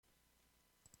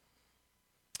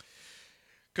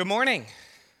Good morning.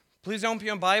 Please open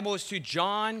your Bibles to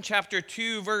John chapter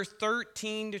 2, verse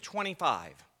 13 to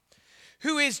 25.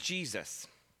 Who is Jesus?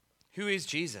 Who is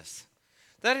Jesus?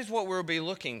 That is what we'll be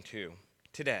looking to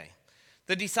today.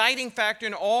 The deciding factor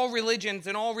in all religions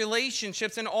and all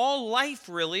relationships and all life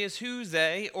really is who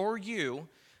they or you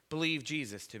believe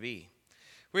Jesus to be.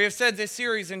 We have said this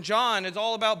series in John is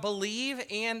all about believe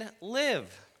and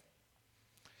live.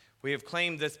 We have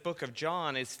claimed this book of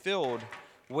John is filled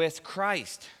with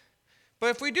Christ.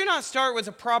 But if we do not start with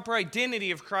a proper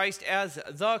identity of Christ as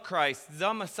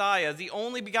the Messiah, the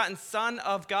only begotten Son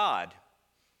of God,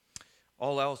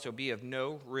 all else will be of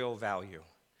no real value.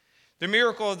 The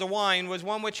miracle of the wine was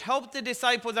one which helped the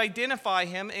disciples identify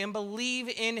him and believe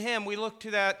in him. We looked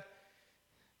to that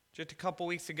just a couple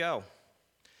weeks ago.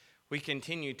 We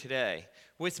continue today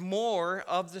with more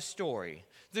of the story.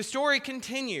 The story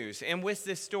continues, and with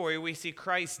this story, we see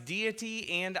Christ's deity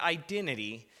and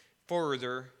identity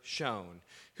further shown.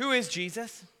 Who is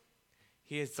Jesus?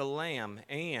 He is the Lamb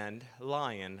and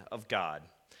Lion of God.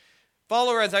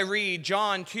 Follow as I read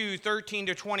John 2, 13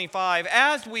 to 25.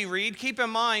 As we read, keep in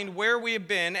mind where we have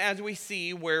been as we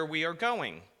see where we are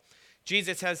going.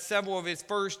 Jesus has several of his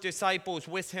first disciples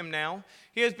with him now.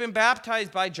 He has been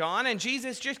baptized by John, and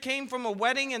Jesus just came from a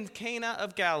wedding in Cana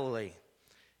of Galilee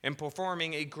and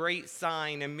performing a great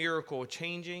sign and miracle,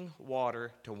 changing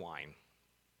water to wine.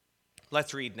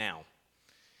 Let's read now.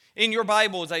 In your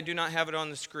Bibles, I do not have it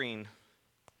on the screen.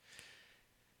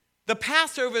 The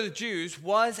Passover of the Jews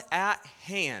was at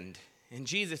hand, and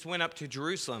Jesus went up to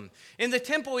Jerusalem. In the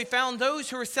temple, he found those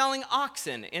who were selling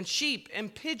oxen and sheep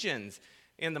and pigeons,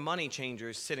 and the money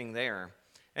changers sitting there.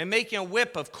 And making a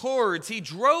whip of cords, he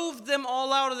drove them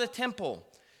all out of the temple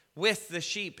with the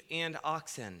sheep and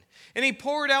oxen. And he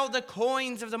poured out the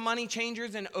coins of the money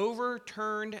changers and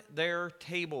overturned their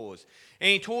tables. And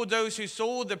he told those who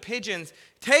sold the pigeons,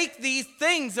 "Take these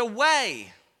things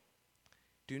away.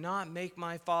 Do not make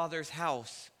my Father's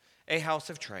house a house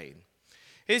of trade."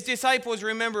 His disciples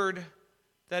remembered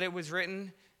that it was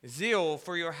written, "Zeal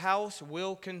for your house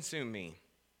will consume me."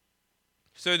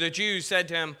 So the Jews said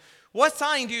to him, "What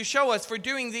sign do you show us for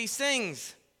doing these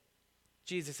things?"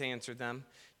 Jesus answered them,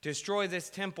 "Destroy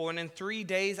this temple, and in 3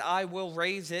 days I will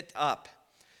raise it up."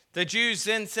 The Jews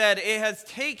then said, "It has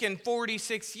taken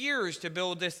 46 years to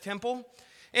build this temple,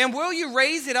 and will you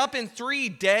raise it up in 3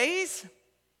 days?"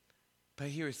 But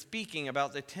he was speaking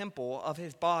about the temple of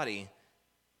his body.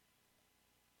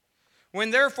 When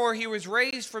therefore he was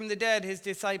raised from the dead, his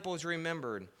disciples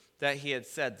remembered that he had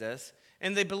said this,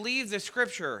 and they believed the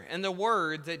scripture and the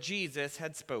word that Jesus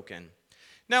had spoken.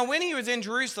 Now when he was in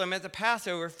Jerusalem at the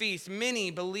Passover feast,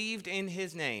 many believed in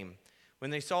his name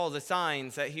when they saw the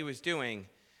signs that he was doing,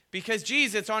 because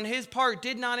Jesus on his part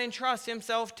did not entrust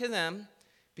himself to them,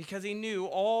 because he knew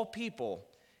all people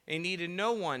and needed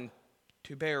no one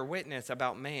to bear witness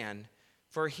about man,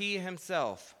 for he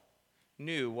himself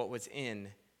knew what was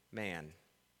in man.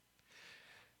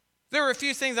 There are a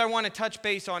few things I want to touch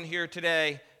base on here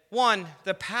today. 1,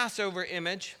 the Passover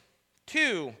image.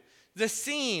 2, the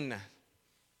scene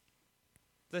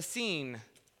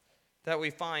that we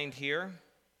find here.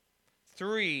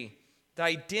 3, the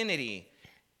identity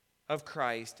of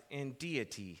Christ and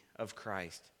deity of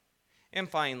Christ. And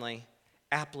finally,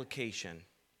 application.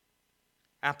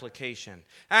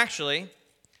 Actually,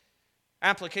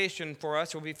 application for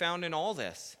us will be found in all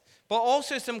this, but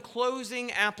also some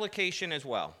closing application as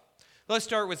well. Let's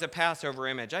start with the Passover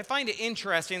image. I find it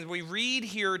interesting that we read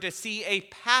here to see a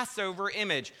Passover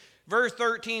image. Verse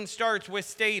 13 starts with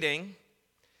stating,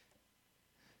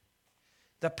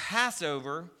 "The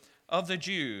Passover of the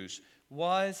Jews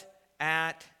was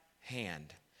at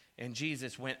hand, and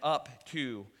Jesus went up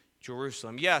to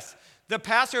Jerusalem." Yes, the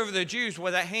Passover of the Jews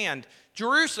was at hand.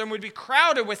 Jerusalem would be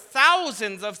crowded with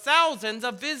thousands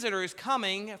of visitors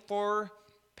coming for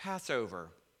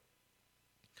Passover.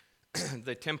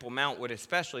 The Temple Mount would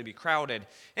especially be crowded,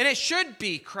 and it should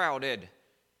be crowded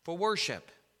for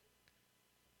worship.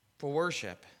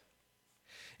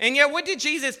 And yet, what did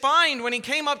Jesus find when he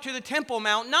came up to the Temple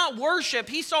Mount? Not worship.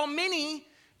 He saw many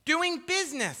doing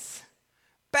business.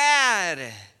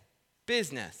 Bad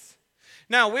business.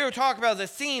 Now, we will talk about the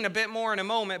scene a bit more in a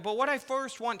moment, but what I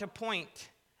first want to point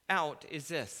out is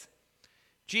this.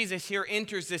 Jesus here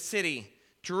enters the city,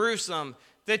 Jerusalem,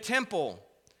 the temple,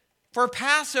 for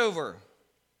Passover.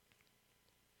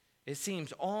 It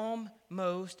seems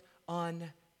almost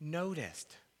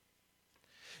unnoticed.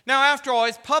 Now, after all,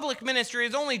 his public ministry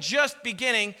is only just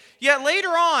beginning, yet later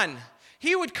on,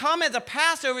 he would come at the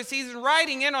Passover season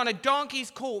riding in on a donkey's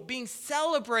colt, being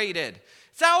celebrated.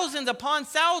 Thousands upon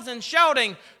thousands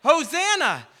shouting,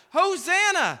 "Hosanna!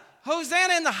 Hosanna!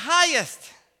 Hosanna in the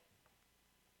highest.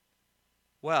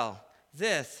 Well,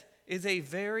 this is a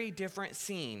very different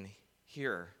scene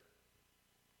here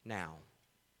now.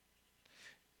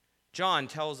 John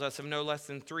tells us of no less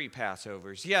than 3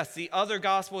 Passovers. Yes, the other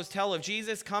Gospels tell of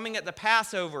Jesus coming at the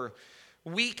Passover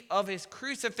week of his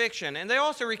crucifixion, and they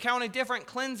also recount a different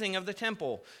cleansing of the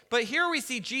temple. But here we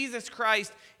see Jesus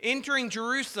Christ entering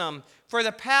Jerusalem for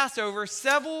the Passover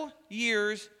several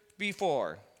years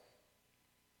before.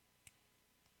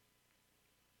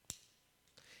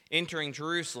 Entering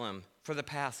Jerusalem for the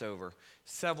Passover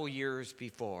several years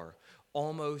before,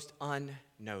 almost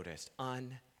unnoticed.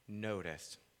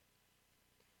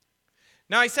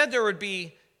 Now, I said there would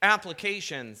be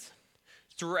applications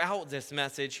throughout this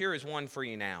message. Here is one for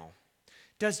you now.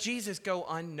 Does Jesus go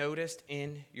unnoticed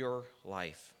in your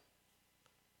life?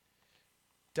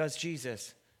 Does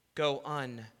Jesus go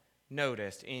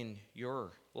unnoticed in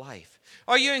your life?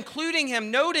 Are you including him,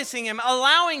 noticing him,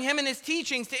 allowing him and his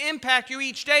teachings to impact you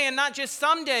each day and not just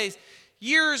some days,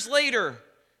 years later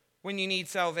when you need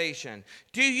salvation?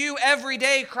 Do you every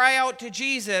day cry out to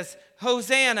Jesus,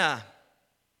 Hosanna?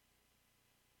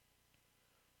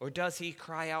 Or does he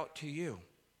cry out to you?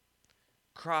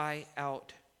 Cry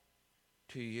out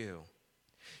to you.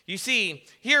 You see,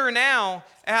 here now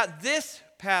at this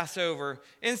Passover,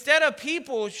 instead of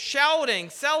people shouting,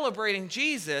 celebrating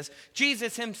Jesus,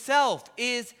 Jesus himself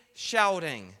is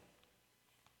shouting.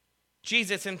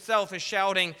 Jesus himself is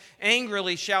shouting,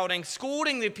 angrily shouting,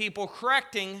 scolding the people,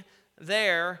 correcting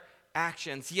their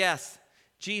actions. Yes,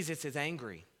 Jesus is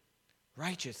angry.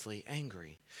 Righteously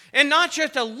angry. And not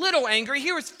just a little angry,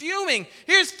 he was fuming.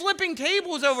 He was flipping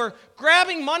tables over,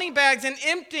 grabbing money bags and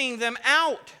emptying them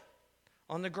out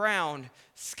on the ground,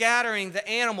 scattering the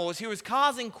animals. He was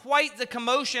causing quite the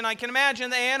commotion. I can imagine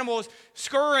the animals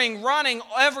scurrying, running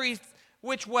every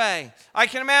which way. I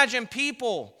can imagine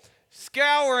people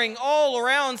scouring all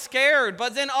around scared,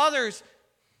 but then others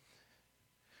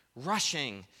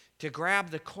rushing to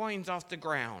grab the coins off the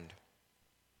ground.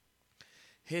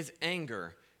 His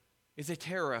anger is a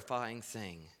terrifying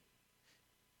thing.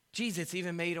 Jesus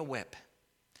even made a whip.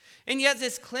 And yet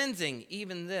this cleansing,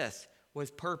 even this,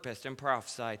 was purposed and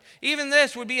prophesied. Even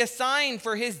this would be a sign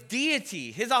for his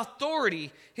deity, his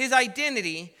authority, his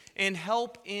identity, and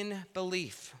help in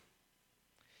belief.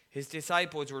 His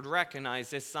disciples would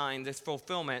recognize this sign, this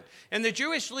fulfillment. And the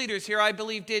Jewish leaders here, I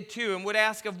believe, did too, and would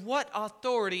ask of what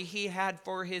authority he had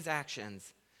for his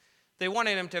actions. They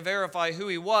wanted him to verify who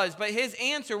he was, but his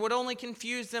answer would only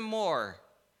confuse them more.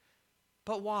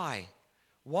 But why?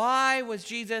 Why was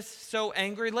Jesus so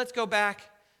angry? Let's go back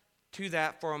to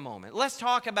that for a moment. Let's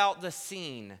talk about the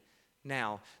scene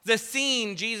now. The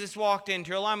scene Jesus walked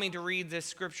into. Allow me to read this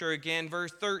scripture again,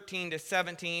 verse 13 to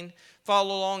 17.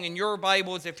 Follow along in your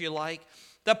Bibles if you like.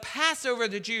 The Passover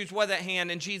of the Jews was at hand,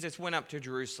 and Jesus went up to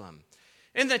Jerusalem.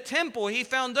 In the temple, he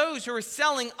found those who were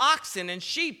selling oxen and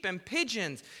sheep and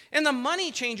pigeons, and the money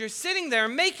changers sitting there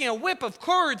making a whip of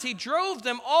cords. He drove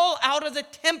them all out of the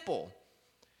temple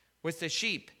with the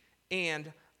sheep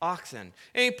and oxen.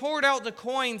 And he poured out the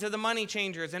coins of the money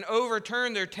changers and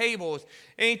overturned their tables.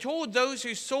 And he told those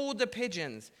who sold the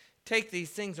pigeons, "Take these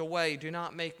things away. Do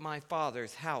not make my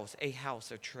Father's house a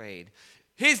house of trade."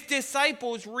 His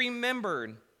disciples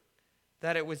remembered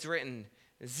that it was written,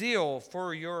 "Zeal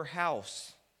for your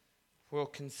house will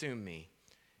consume me."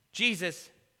 Jesus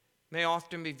may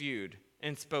often be viewed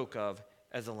and spoke of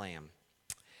as a lamb.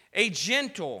 A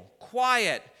gentle,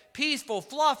 quiet, peaceful,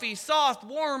 fluffy, soft,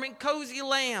 warm, and cozy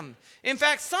lamb. In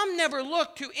fact, some never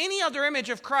looked to any other image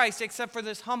of Christ except for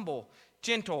this humble,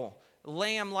 gentle,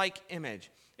 lamb-like image.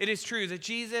 It is true that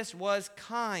Jesus was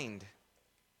kind.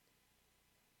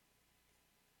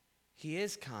 He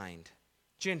is kind,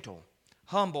 gentle,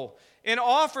 humble, and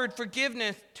offered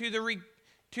forgiveness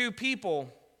to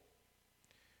people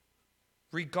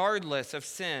regardless of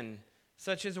sin,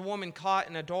 such as a woman caught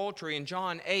in adultery in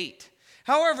John 8.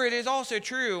 However, it is also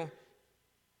true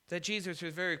that Jesus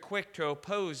was very quick to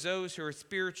oppose those who were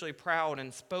spiritually proud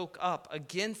and spoke up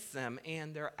against them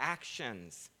and their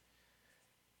actions.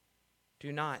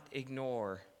 Do not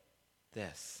ignore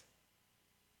this.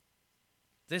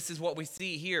 This is what we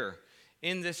see here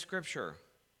in this scripture.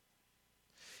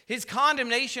 His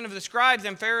condemnation of the scribes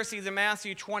and Pharisees in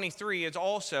Matthew 23 is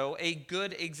also a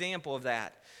good example of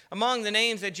that. Among the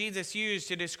names that Jesus used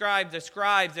to describe the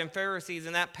scribes and Pharisees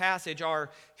in that passage are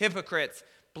hypocrites,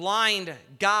 blind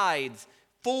guides,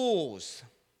 fools,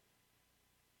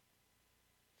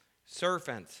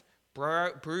 serpents,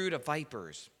 brood of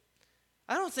vipers.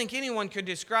 I don't think anyone could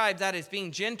describe that as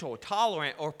being gentle,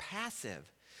 tolerant, or passive.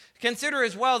 Consider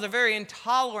as well the very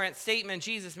intolerant statement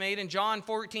Jesus made in John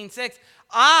 14:6.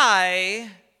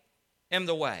 I am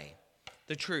the way,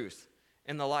 the truth,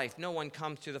 and the life. No one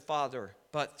comes to the Father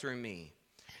but through me.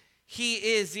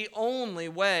 He is the only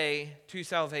way to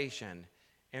salvation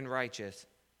and righteous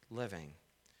living.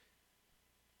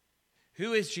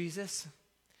 Who is Jesus?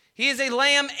 He is a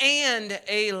lamb and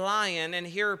a lion, and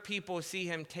here people see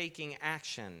him taking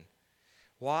action.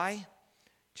 Why?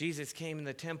 Jesus came in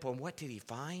the temple, and what did he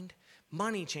find?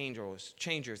 Money changers,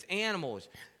 animals,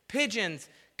 pigeons,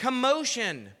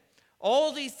 commotion.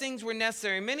 All these things were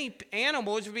necessary. Many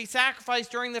animals would be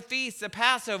sacrificed during the feast, the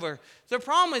Passover. The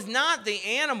problem was not the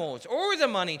animals or the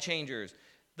money changers.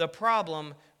 The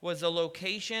problem was the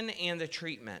location and the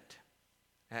treatment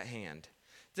at hand.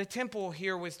 The temple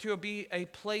here was to be a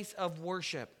place of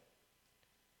worship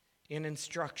and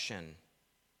instruction.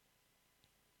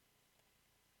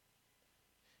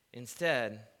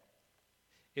 Instead,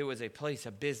 it was a place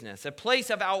of business, a place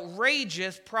of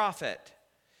outrageous profit.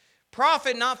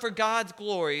 Profit not for God's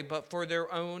glory, but for their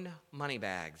own money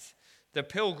bags. The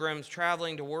pilgrims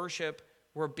traveling to worship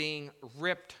were being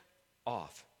ripped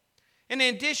off. And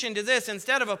in addition to this,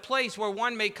 instead of a place where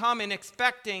one may come in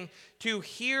expecting to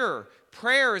hear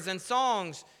prayers and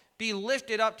songs be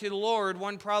lifted up to the Lord,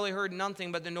 one probably heard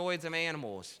nothing but the noise of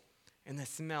animals and the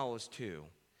smells too,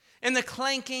 and the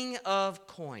clanking of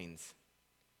coins.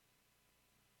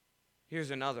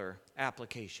 Here's another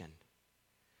application.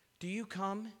 Do you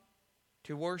come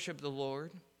to worship the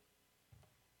Lord,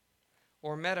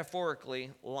 or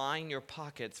metaphorically line your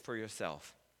pockets for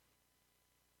yourself?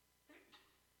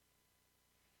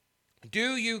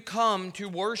 Do you come to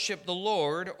worship the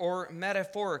Lord, or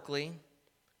metaphorically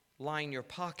line your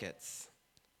pockets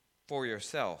for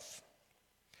yourself?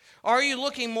 Are you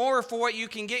looking more for what you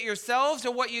can get yourselves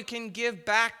or what you can give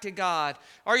back to God?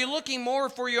 Are you looking more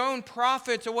for your own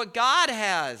profits or what God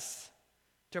has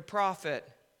to profit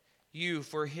you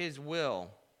for his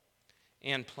will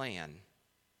and plan?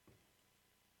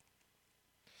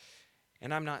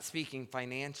 And I'm not speaking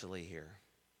financially here.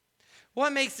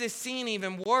 What makes this scene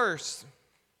even worse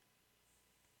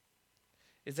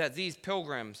is that these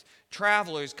pilgrims,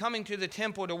 travelers coming to the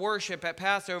temple to worship at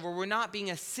Passover, were not being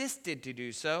assisted to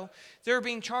do so. They were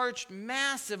being charged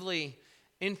massively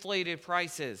inflated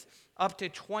prices, up to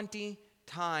 20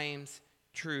 times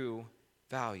true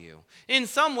value. In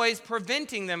some ways,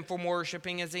 preventing them from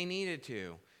worshiping as they needed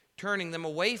to, turning them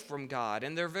away from God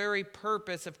and their very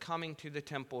purpose of coming to the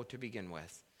temple to begin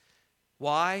with.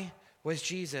 Why was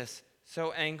Jesus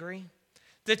so angry?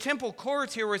 The temple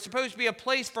courts here were supposed to be a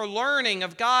place for learning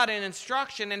of God and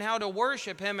instruction in how to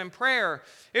worship him in prayer.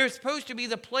 It was supposed to be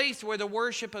the place where the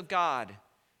worship of God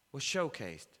was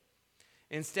showcased.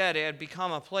 Instead, it had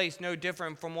become a place no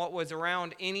different from what was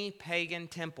around any pagan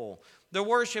temple. The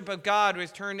worship of God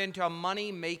was turned into a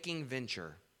money-making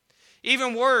venture.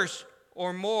 Even worse,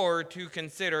 or more to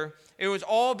consider, it was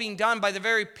all being done by the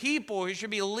very people who should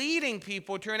be leading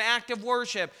people to an act of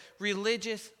worship.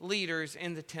 Religious leaders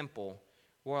in the temple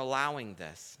were allowing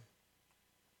this.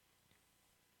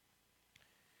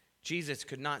 Jesus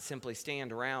could not simply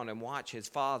stand around and watch his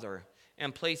Father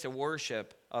and place of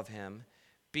worship of him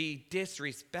be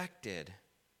disrespected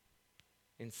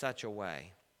in such a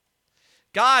way.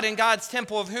 God and God's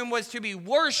temple, of whom was to be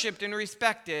worshiped and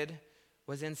respected,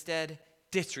 was instead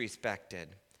disrespected.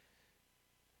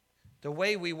 The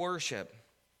way we worship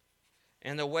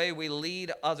and the way we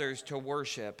lead others to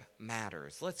worship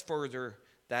matters. Let's further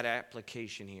that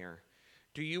application here.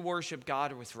 Do you worship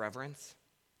God with reverence,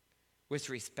 with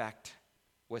respect,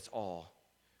 with awe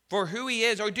for who he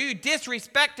is? Or do you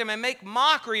disrespect him and make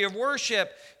mockery of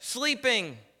worship,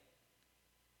 sleeping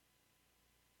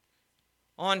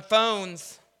on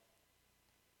phones,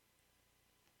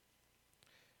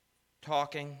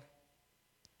 talking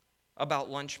about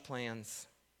lunch plans?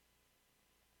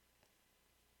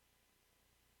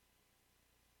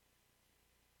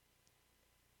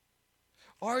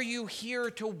 Are you here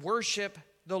to worship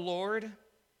the Lord?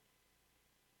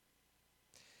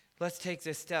 Let's take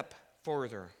this step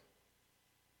further.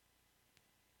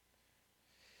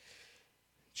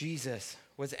 Jesus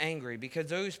was angry because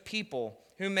those people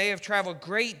who may have traveled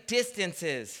great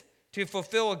distances to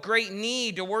fulfill a great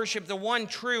need to worship the one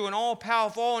true and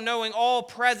all-powerful, all-knowing,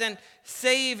 all-present,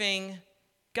 saving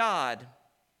God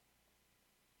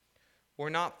were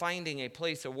not finding a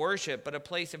place of worship, but a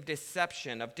place of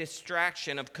deception, of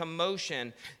distraction, of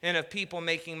commotion, and of people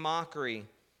making mockery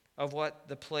of what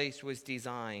the place was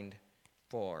designed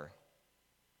for.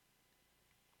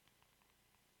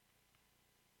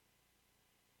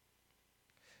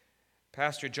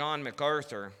 Pastor John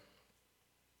MacArthur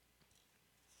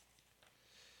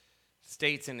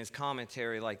states in his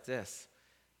commentary like this: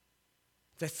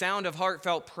 the sound of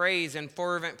heartfelt praise and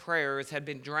fervent prayers had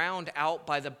been drowned out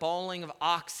by the bawling of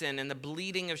oxen and the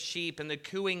bleating of sheep and the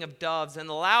cooing of doves and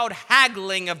the loud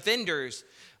haggling of vendors,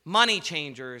 money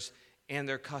changers, and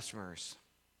their customers.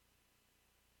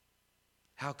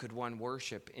 How could one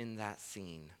worship in that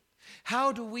scene?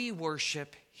 How do we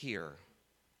worship here?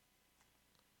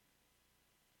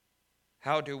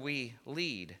 How do we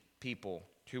lead people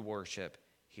to worship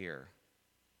here?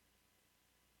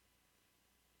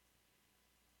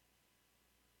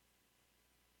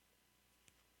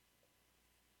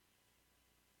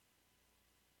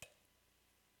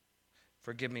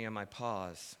 Forgive me on my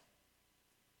pause.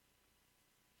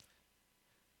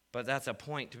 But that's a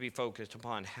point to be focused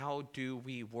upon. How do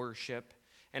we worship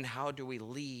and how do we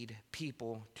lead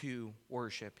people to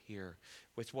worship here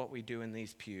with what we do in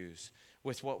these pews,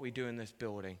 with what we do in this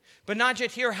building? But not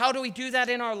just here, how do we do that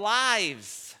in our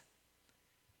lives?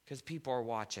 Because people are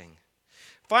watching.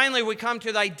 Finally, we come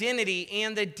to the identity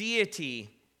and the deity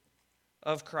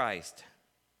of Christ.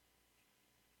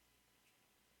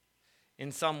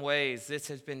 In some ways, this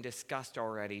has been discussed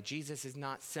already. Jesus is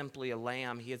not simply a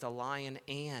lamb. He is a lion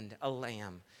and a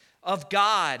lamb of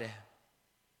God.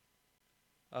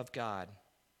 Of God.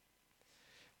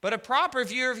 But a proper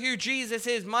view of who Jesus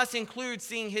is must include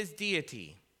seeing his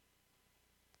deity,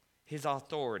 his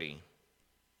authority.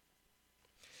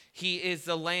 He is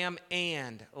the lamb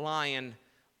and lion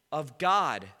of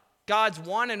God, God's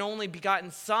one and only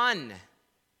begotten Son,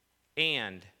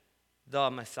 and the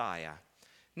Messiah.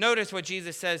 Notice what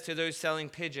Jesus says to those selling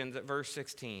pigeons at verse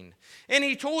 16. And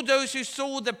he told those who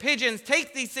sold the pigeons,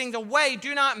 take these things away.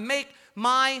 Do not make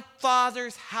my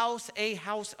Father's house a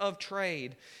house of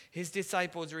trade. His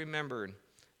disciples remembered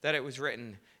that it was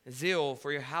written, zeal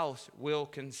for your house will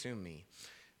consume me.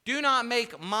 Do not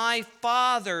make my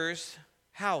Father's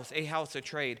house a house of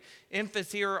trade.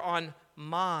 Emphasis here on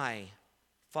my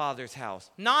Father's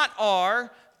house. Not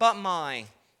our, but my.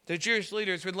 The Jewish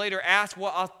leaders would later ask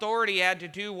what authority had to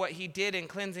do what he did in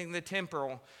cleansing the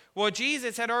temple. Well,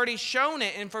 Jesus had already shown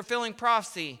it in fulfilling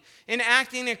prophecy, in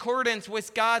acting in accordance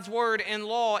with God's word and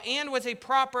law, and with a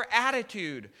proper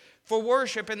attitude for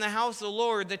worship in the house of the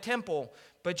Lord, the temple.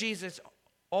 But Jesus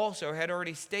also had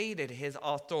already stated his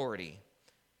authority.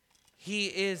 He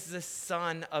is the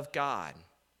Son of God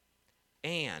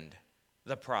and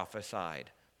the prophesied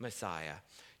Messiah.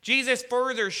 Jesus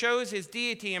further shows his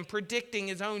deity in predicting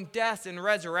his own death and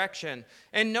resurrection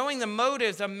and knowing the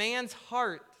motives of man's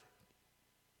heart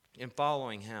in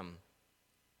following him.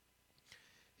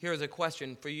 Here's a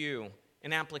question for you,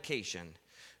 an application.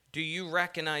 Do you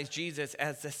recognize Jesus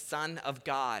as the Son of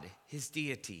God, his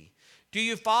deity? Do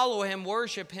you follow him,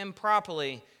 worship him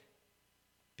properly?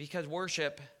 Because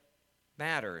worship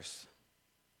matters.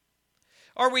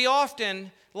 Are we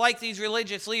often, like these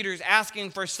religious leaders,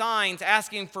 asking for signs,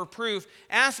 asking for proof,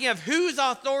 asking of whose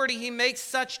authority he makes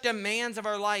such demands of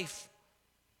our life?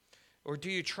 Or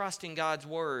do you trust in God's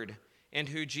word and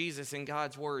who Jesus in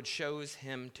God's word shows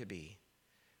him to be?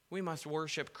 We must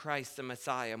worship Christ the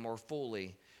Messiah more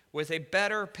fully, with a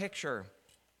better picture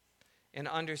and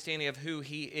understanding of who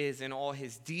he is in all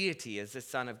his deity as the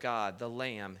Son of God, the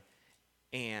Lamb,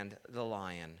 and the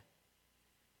Lion,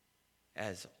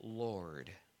 as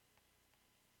Lord.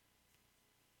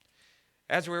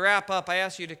 As we wrap up, I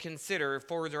ask you to consider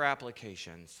further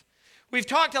applications. We've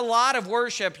talked a lot of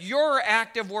worship, your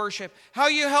act of worship, how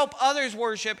you help others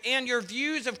worship, and your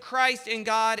views of Christ and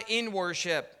God in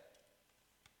worship.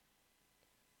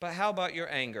 But how about your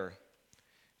anger?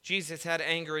 Jesus had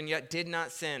anger and yet did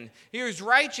not sin. He was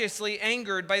righteously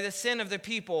angered by the sin of the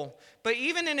people. But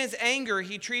even in his anger,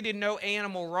 he treated no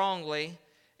animal wrongly,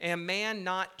 and man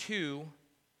not too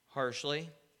harshly.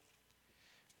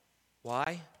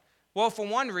 Why? Well, for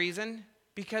one reason,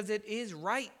 because it is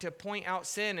right to point out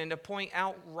sin and to point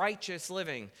out righteous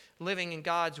living in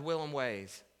God's will and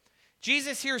ways.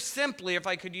 Jesus here simply, if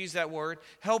I could use that word,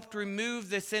 helped remove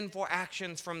the sinful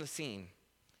actions from the scene.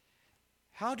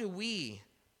 How do we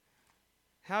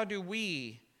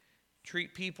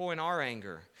treat people in our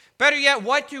anger? Better yet,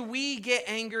 what do we get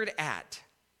angered at?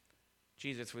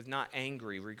 Jesus was not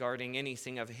angry regarding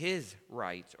anything of his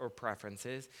rights or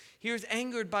preferences. He was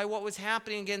angered by what was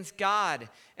happening against God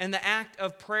and the act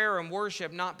of prayer and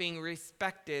worship not being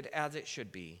respected as it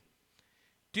should be.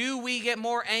 Do we get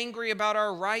more angry about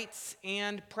our rights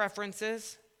and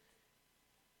preferences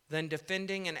than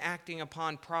defending and acting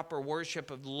upon proper worship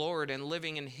of the Lord and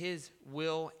living in his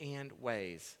will and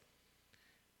ways?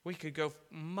 We could go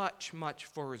much, much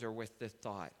further with this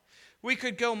thought. We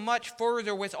could go much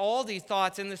further with all these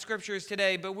thoughts in the scriptures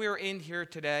today, but we're in here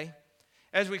today.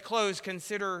 As we close,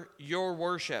 consider your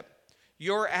worship,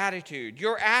 your attitude,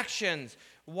 your actions.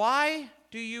 Why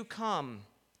do you come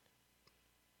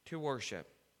to worship?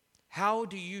 How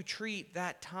do you treat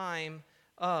that time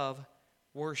of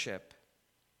worship?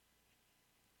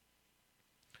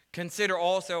 Consider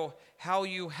also how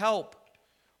you help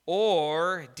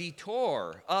or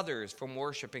detour others from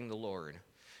worshiping the Lord.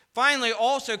 Finally,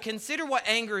 also consider what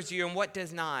angers you and what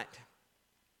does not.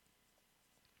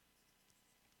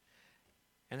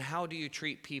 And how do you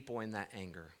treat people in that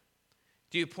anger?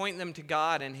 Do you point them to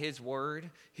God and His word,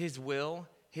 His will,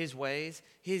 His ways,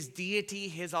 His deity,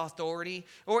 His authority?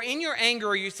 Or in your anger,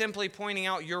 are you simply pointing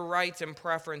out your rights and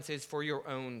preferences for your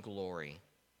own glory?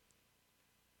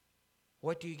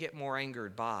 What do you get more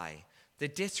angered by? The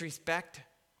disrespect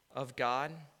of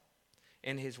God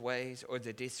and His ways, or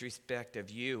the disrespect of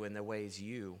you and the ways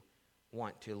you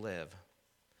want to live?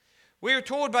 We are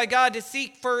told by God to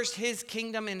seek first His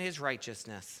kingdom and His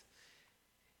righteousness,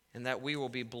 and that we will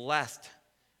be blessed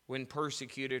when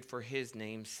persecuted for His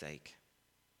name's sake.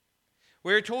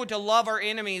 We are told to love our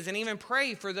enemies and even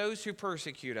pray for those who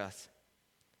persecute us.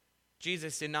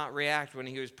 Jesus did not react when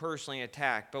He was personally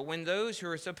attacked, but when those who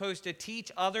are supposed to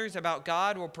teach others about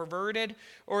God were perverted,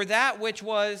 or that which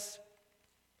was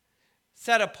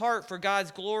set apart for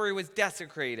God's glory was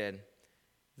desecrated,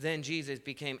 then Jesus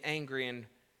became angry and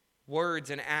words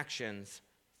and actions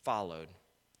followed.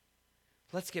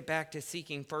 Let's get back to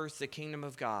seeking first the kingdom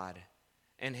of God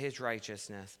and His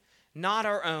righteousness, not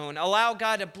our own. Allow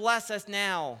God to bless us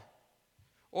now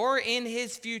or in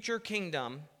His future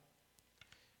kingdom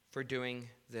for doing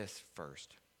this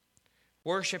first.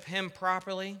 Worship Him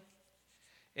properly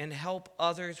and help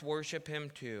others worship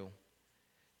Him too.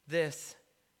 This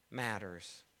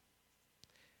matters.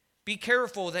 Be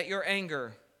careful that your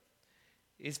anger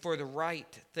is for the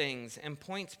right things and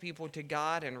points people to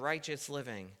God and righteous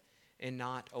living and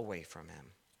not away from Him.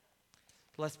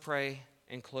 Let's pray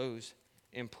and close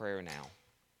in prayer now.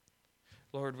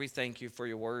 Lord, we thank You for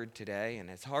Your word today, and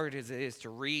as hard as it is to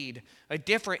read a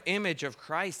different image of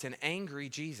Christ, an angry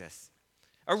Jesus,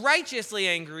 a righteously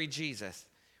angry Jesus,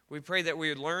 we pray that we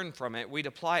would learn from it, we'd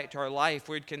apply it to our life,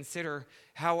 we'd consider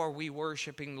how are we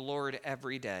worshiping the Lord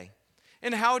every day.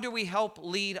 And how do we help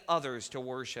lead others to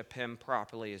worship Him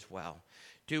properly as well?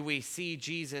 Do we see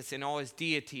Jesus in all His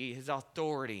deity, His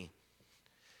authority?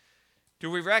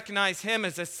 Do we recognize Him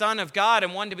as the Son of God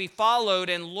and one to be followed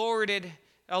and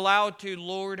allowed to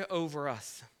lord over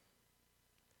us?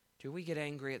 Do we get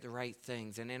angry at the right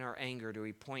things? And in our anger, do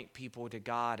we point people to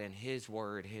God and His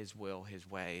word, His will, His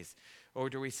ways? Or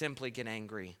do we simply get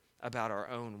angry about our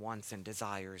own wants and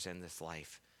desires in this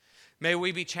life? May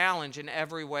we be challenged in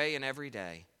every way and every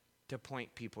day to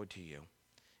point people to You.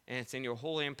 And it's in Your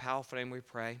holy and powerful name we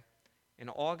pray. And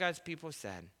all God's people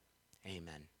said,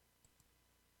 amen.